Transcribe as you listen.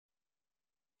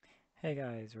Hey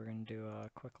guys, we're going to do a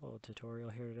quick little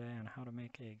tutorial here today on how to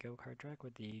make a go-kart track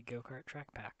with the go-kart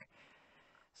track pack.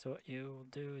 So what you'll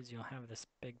do is you'll have this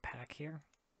big pack here.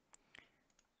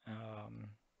 You're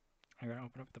going to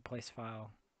open up the place file,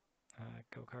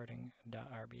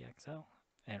 gokarting.rbxl,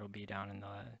 and it'll be down in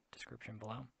the description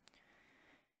below.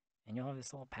 And you'll have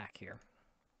this little pack here.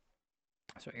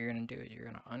 So what you're going to do is you're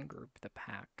going to ungroup the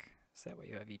pack so that way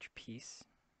you have each piece.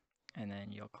 And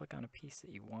then you'll click on a piece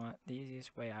that you want. The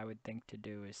easiest way I would think to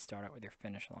do is start out with your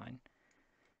finish line.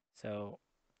 So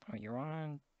what you're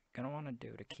going to want to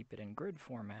do to keep it in grid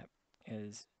format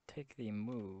is take the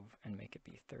move and make it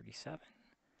be 37.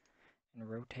 And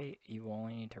rotate, you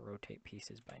only need to rotate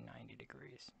pieces by 90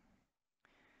 degrees.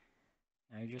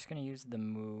 Now you're just going to use the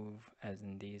move as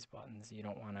in these buttons. You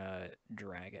don't want to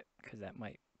drag it because that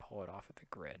might pull it off of the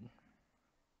grid.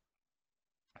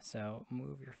 So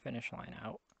move your finish line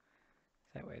out.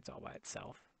 That way it's all by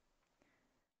itself.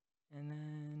 And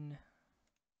then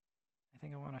I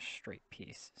think I want a straight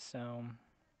piece. So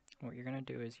what you're going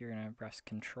to do is you're going to press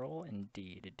Control and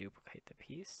D to duplicate the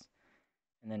piece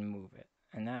and then move it.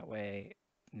 And that way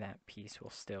that piece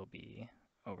will still be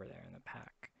over there in the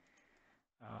pack.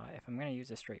 If I'm going to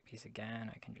use a straight piece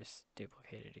again, I can just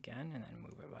duplicate it again and then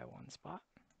move it by one spot.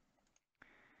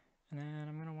 And then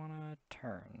I'm going to want to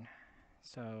turn.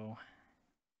 So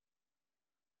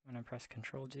I'm going to press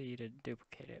Control G to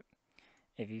duplicate it.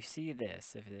 If you see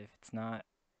this, if it's not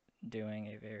doing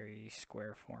a very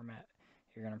square format,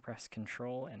 you're going to press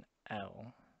Control and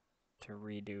L to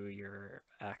redo your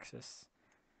axis.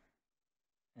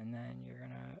 And then you're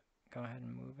going to go ahead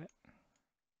and move it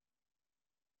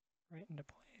right into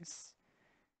place.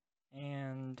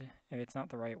 And if it's not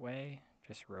the right way,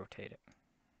 just rotate it.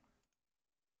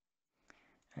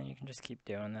 And you can just keep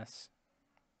doing this.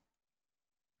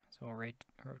 So we'll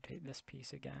rotate this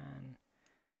piece again,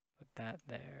 put that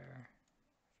there.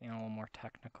 Feeling a little more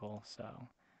technical, so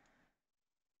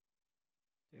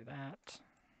do that.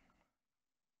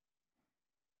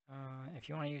 If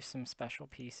you want to use some special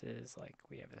pieces, like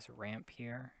we have this ramp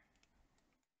here,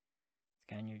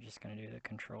 again, you're just going to do the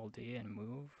Control D and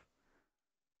move.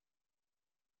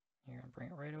 You're going to bring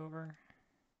it right over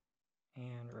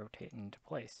and rotate into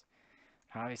place.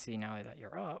 Now, obviously, now that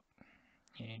you're up,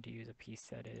 you need to use a piece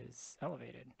that is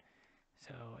elevated.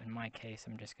 So in my case,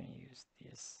 I'm just going to use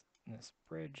this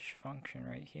bridge function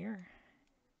right here,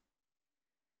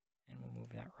 and we'll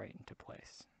move that right into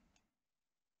place.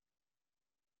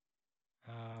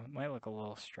 Might look a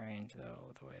little strange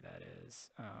though, the way that is.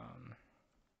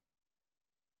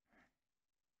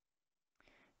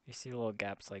 If you see little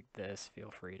gaps like this,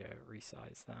 feel free to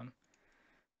resize them.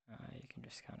 You can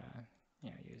just kind of,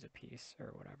 use a piece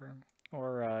or whatever.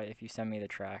 Or if you send me the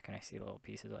track and I see little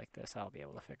pieces like this, I'll be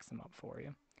able to fix them up for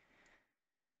you.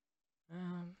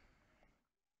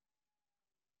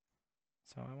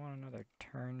 So I want another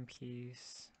turn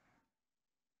piece.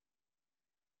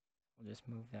 We'll just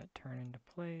move that turn into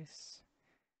place.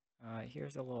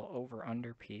 Here's a little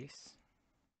over-under piece.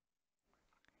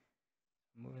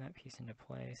 Move that piece into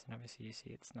place, and obviously you see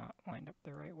it's not lined up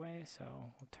the right way, so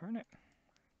we'll turn it.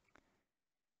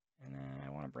 And then I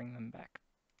want to bring them back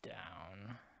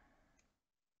down.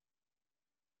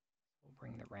 We'll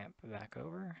bring the ramp back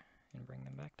over and bring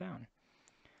them back down.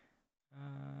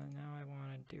 Now I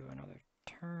want to do another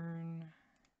turn.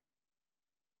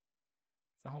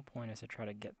 The whole point is to try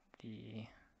to get the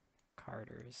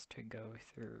carters to go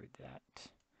through that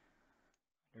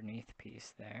underneath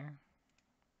piece there.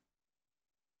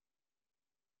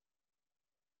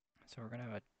 So we're going to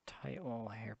have a tight little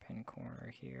hairpin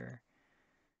corner here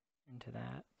into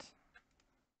that.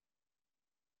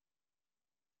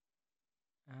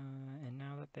 And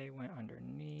now that they went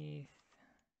underneath,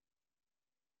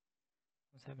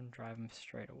 let's have them drive them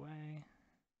straight away.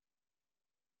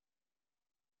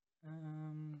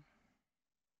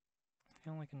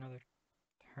 Feeling like another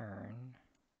turn.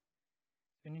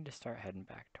 We need to start heading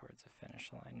back towards the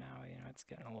finish line now. It's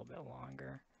getting a little bit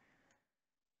longer.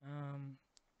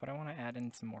 But I want to add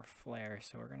in some more flair,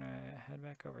 so we're going to head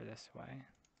back over this way.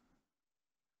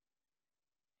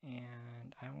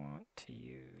 And I want to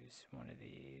use one of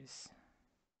these.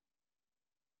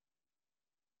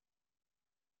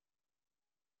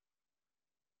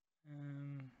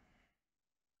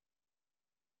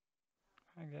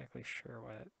 Not exactly sure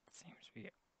what seems to be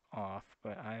off,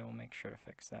 but I will make sure to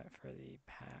fix that for the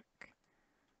pack.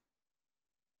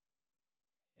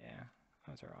 Yeah,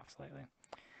 those are off slightly.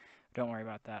 Don't worry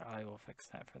about that, I will fix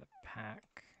that for the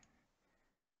pack.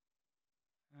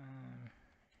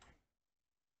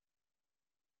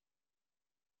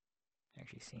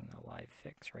 Actually seeing the live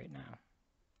fix right now.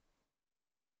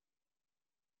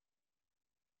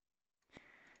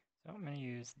 So I'm going to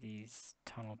use these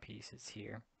tunnel pieces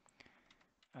here.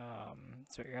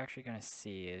 So what you're actually going to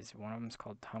see is one of them is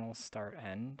called tunnel start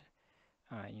end.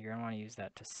 You're going to want to use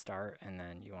that to start, and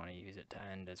then you want to use it to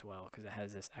end as well, because it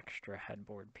has this extra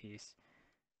headboard piece.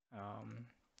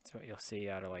 So what you'll see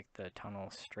out of like the tunnel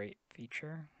straight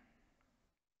feature,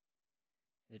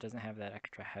 it doesn't have that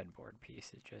extra headboard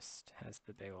piece, it just has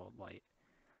the big old light.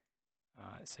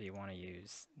 So you want to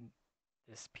use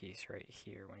this piece right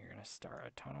here when you're going to start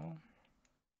a tunnel.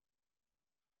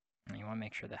 And you want to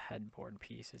make sure the headboard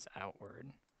piece is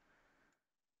outward.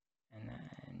 And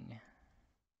then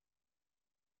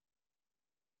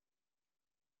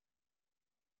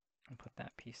I'll put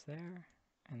that piece there,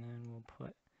 and then we'll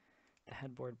put the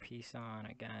headboard piece on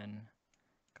again,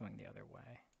 going the other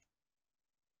way.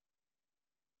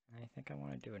 And I think I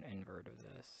want to do an invert of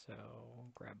this, so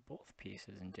grab both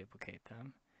pieces and duplicate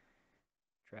them,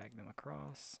 drag them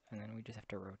across, and then we just have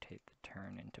to rotate the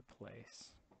turn into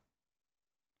place.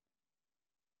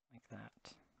 Like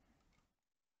that.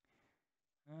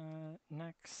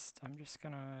 Next, I'm just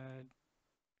gonna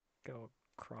go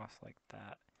across like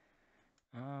that.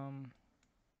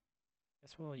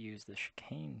 Guess we'll use the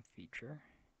chicane feature.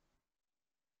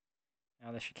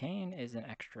 Now the chicane is an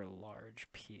extra large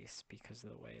piece because of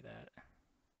the way that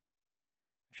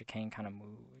the chicane kind of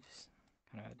moves,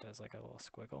 kind of does like a little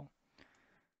squiggle.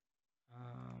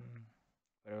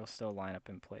 But it'll still line up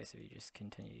in place if you just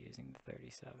continue using the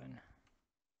 37.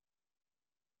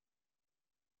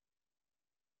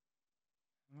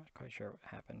 I'm not quite sure what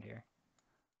happened here.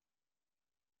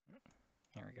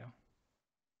 There we go.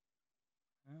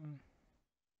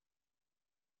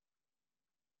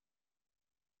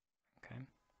 Okay.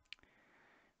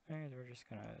 And we're just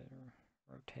gonna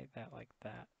rotate that like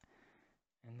that,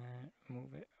 and then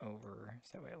move it over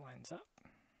so that way it lines up.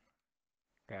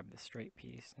 Grab the straight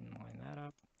piece and line that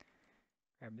up.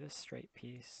 Grab this straight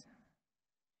piece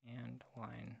and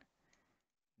line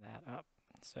that up.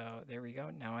 So there we go.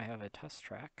 Now I have a test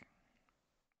track.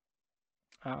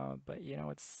 But you know,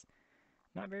 it's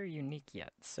not very unique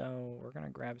yet. So we're gonna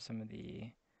grab some of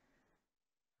the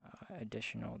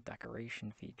additional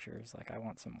decoration features. Like I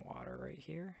want some water right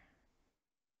here.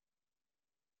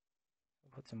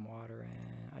 Put some water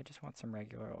in. I just want some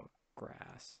regular old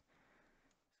grass.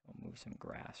 So we'll move some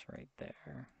grass right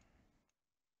there.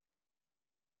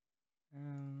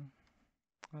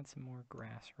 Want some more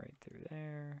grass right through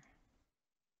there.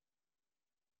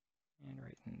 And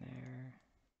right in there.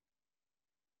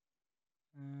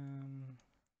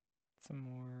 Some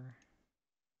more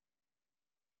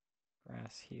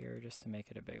grass here just to make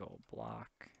it a big old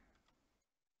block.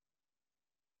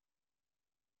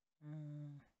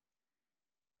 Some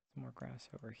more grass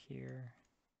over here.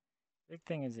 Big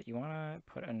thing is that you want to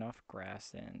put enough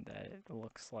grass in that it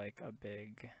looks like a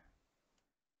big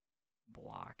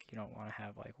block. You don't want to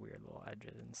have like weird little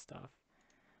edges and stuff.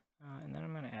 And then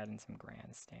I'm going to add in some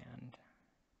grandstand.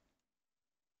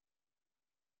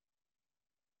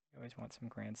 You always want some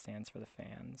grandstands for the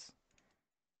fans.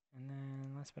 And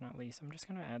then last but not least, I'm just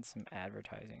going to add some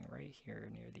advertising right here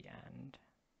near the end.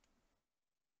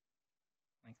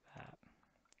 Like that.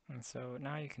 And so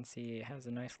now you can see it has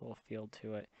a nice little feel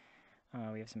to it.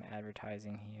 We have some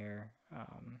advertising here.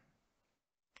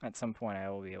 At some point I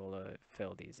will be able to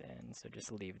fill these in, so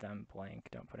just leave them blank.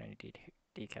 Don't put any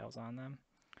decals on them.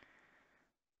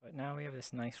 But now we have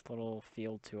this nice little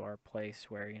feel to our place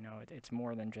where, you know, it's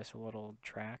more than just a little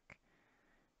track.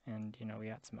 And, you know, we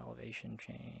got some elevation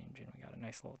change, and we got a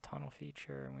nice little tunnel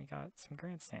feature, and we got some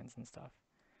grandstands and stuff.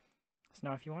 So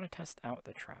now if you want to test out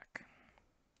the track,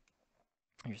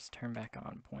 you just turn back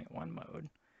on 0.1 mode.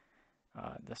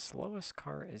 The slowest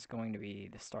cart is going to be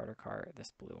the starter cart,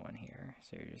 this blue one here.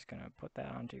 So you're just going to put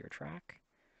that onto your track,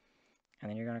 and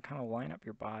then you're going to kind of line up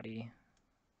your body,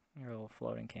 your little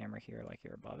floating camera here like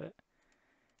you're above it,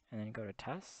 and then go to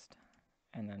test,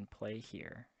 and then play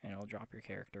here, and it'll drop your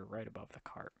character right above the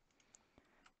cart.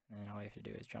 And then all you have to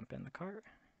do is jump in the cart,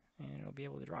 and it'll be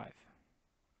able to drive.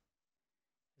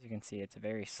 As you can see, it's a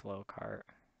very slow cart.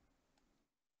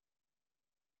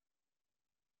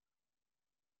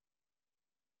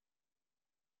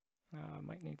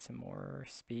 Might need some more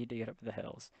speed to get up the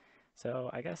hills. So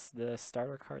I guess the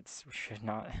starter carts should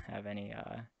not have any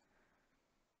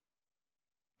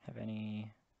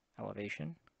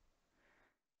elevation,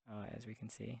 as we can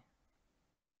see.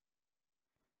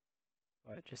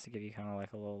 But just to give you kind of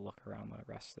like a little look around the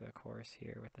rest of the course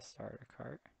here with the starter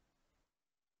cart.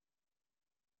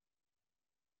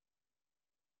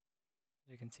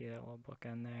 As you can see that little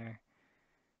bookend there,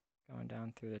 going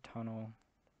down through the tunnel,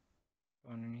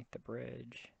 going underneath the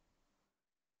bridge.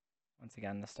 once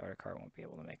again, the starter cart won't be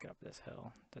able to make it up this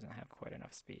hill. Doesn't have quite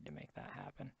enough speed to make that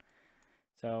happen.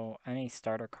 So any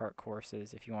starter cart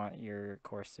courses, if you want your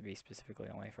course to be specifically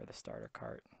only for the starter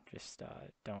cart, just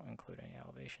don't include any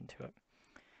elevation to it.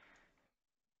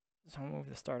 So I'll move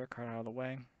the starter cart out of the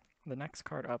way. The next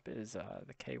cart up is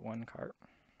the K1 cart.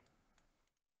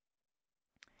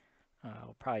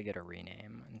 We'll probably get a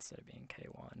rename instead of being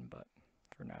K1, but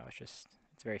for now it's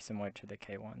very similar to the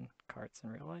K1 carts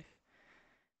in real life.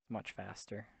 It's much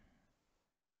faster.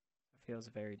 It feels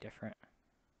very different.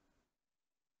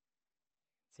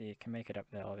 So you can make it up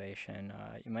the elevation.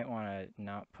 You might want to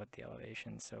not put the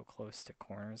elevation so close to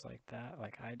corners like that,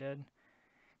 like I did.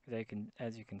 Because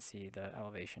as you can see, the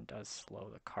elevation does slow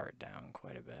the cart down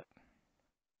quite a bit.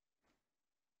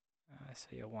 So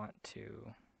you'll want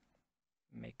to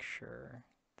make sure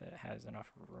that it has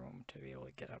enough room to be able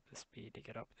to get up the speed to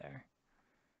get up there.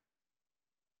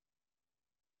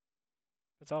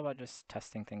 It's all about just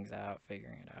testing things out,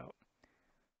 figuring it out.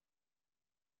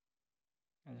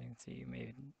 As you can see,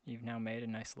 you've now made a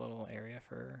nice little area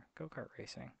for go-kart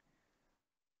racing.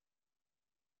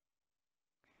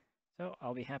 So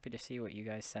I'll be happy to see what you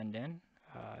guys send in.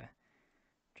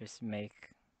 Just make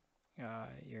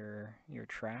your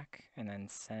track and then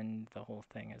send the whole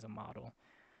thing as a model.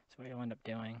 So what you'll end up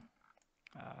doing,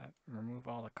 remove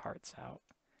all the carts out.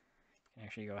 You can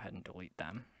actually go ahead and delete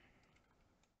them.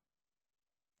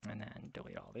 And then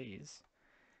delete all these.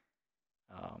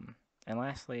 And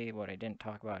lastly, what I didn't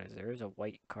talk about is there is a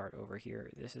white cart over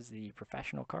here. This is the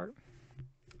professional cart.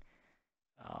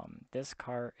 This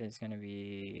cart is going to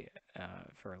be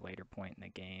for a later point in the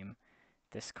game.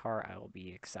 This cart I will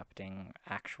be accepting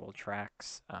actual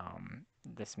tracks.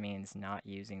 This means not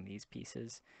using these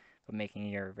pieces, but making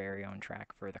your very own track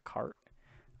for the cart.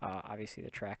 Obviously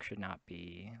the track should not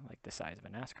be like the size of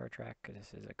a NASCAR track because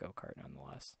this is a go-kart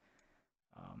nonetheless.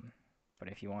 But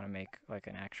if you want to make like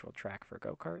an actual track for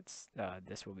go-karts,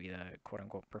 this will be the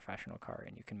quote-unquote professional cart,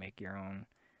 and you can make your own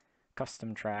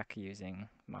custom track using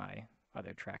my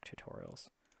other track tutorials.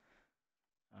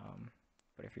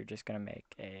 But if you're just going to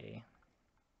make a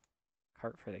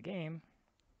cart for the game,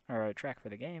 or a track for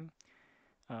the game,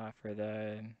 for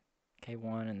the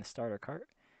K1 and the starter cart,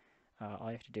 all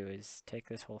you have to do is take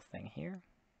this whole thing here,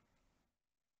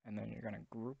 and then you're going to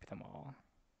group them all.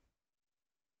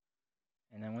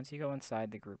 And then once you go inside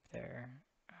the group there,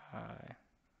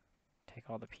 take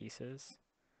all the pieces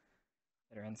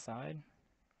that are inside.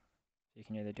 You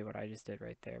can either do what I just did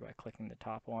right there by clicking the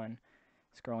top one,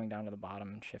 scrolling down to the bottom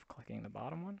and shift clicking the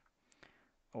bottom one.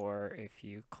 Or if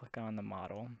you click on the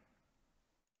model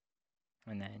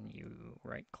and then you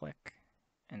right click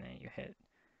and then you hit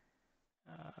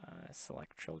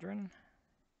select children.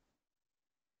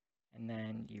 And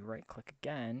then you right click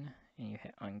again and you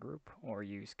hit ungroup or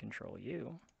use Control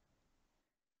U.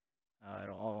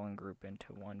 It'll all ungroup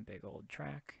into one big old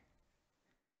track.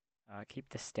 Keep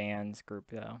the stands group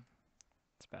though.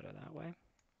 It's better that way.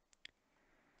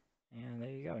 And there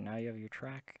you go. Now you have your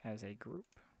track as a group.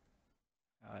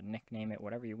 Nickname it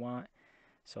whatever you want.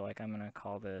 So like I'm going to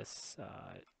call this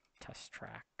test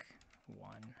track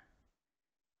 1.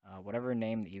 Whatever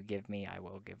name that you give me, I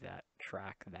will give that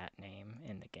track that name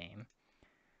in the game.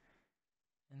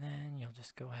 And then you'll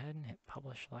just go ahead and hit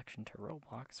publish selection to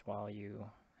Roblox while you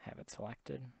have it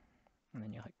selected. And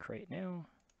then you'll hit create new.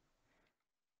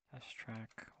 Test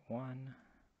track 1.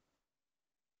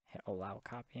 Hit allow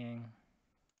copying.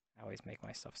 I always make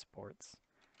my stuff sports.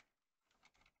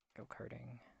 Go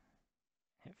karting.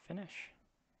 Hit finish.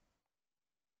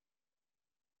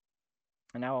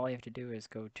 And now all you have to do is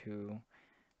go to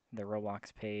the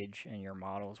Roblox page and your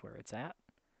models where it's at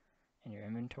in your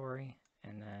inventory,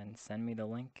 and then send me the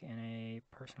link in a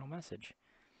personal message.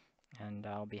 And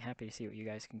I'll be happy to see what you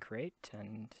guys can create,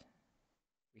 and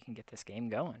we can get this game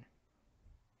going.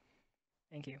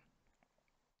 Thank you.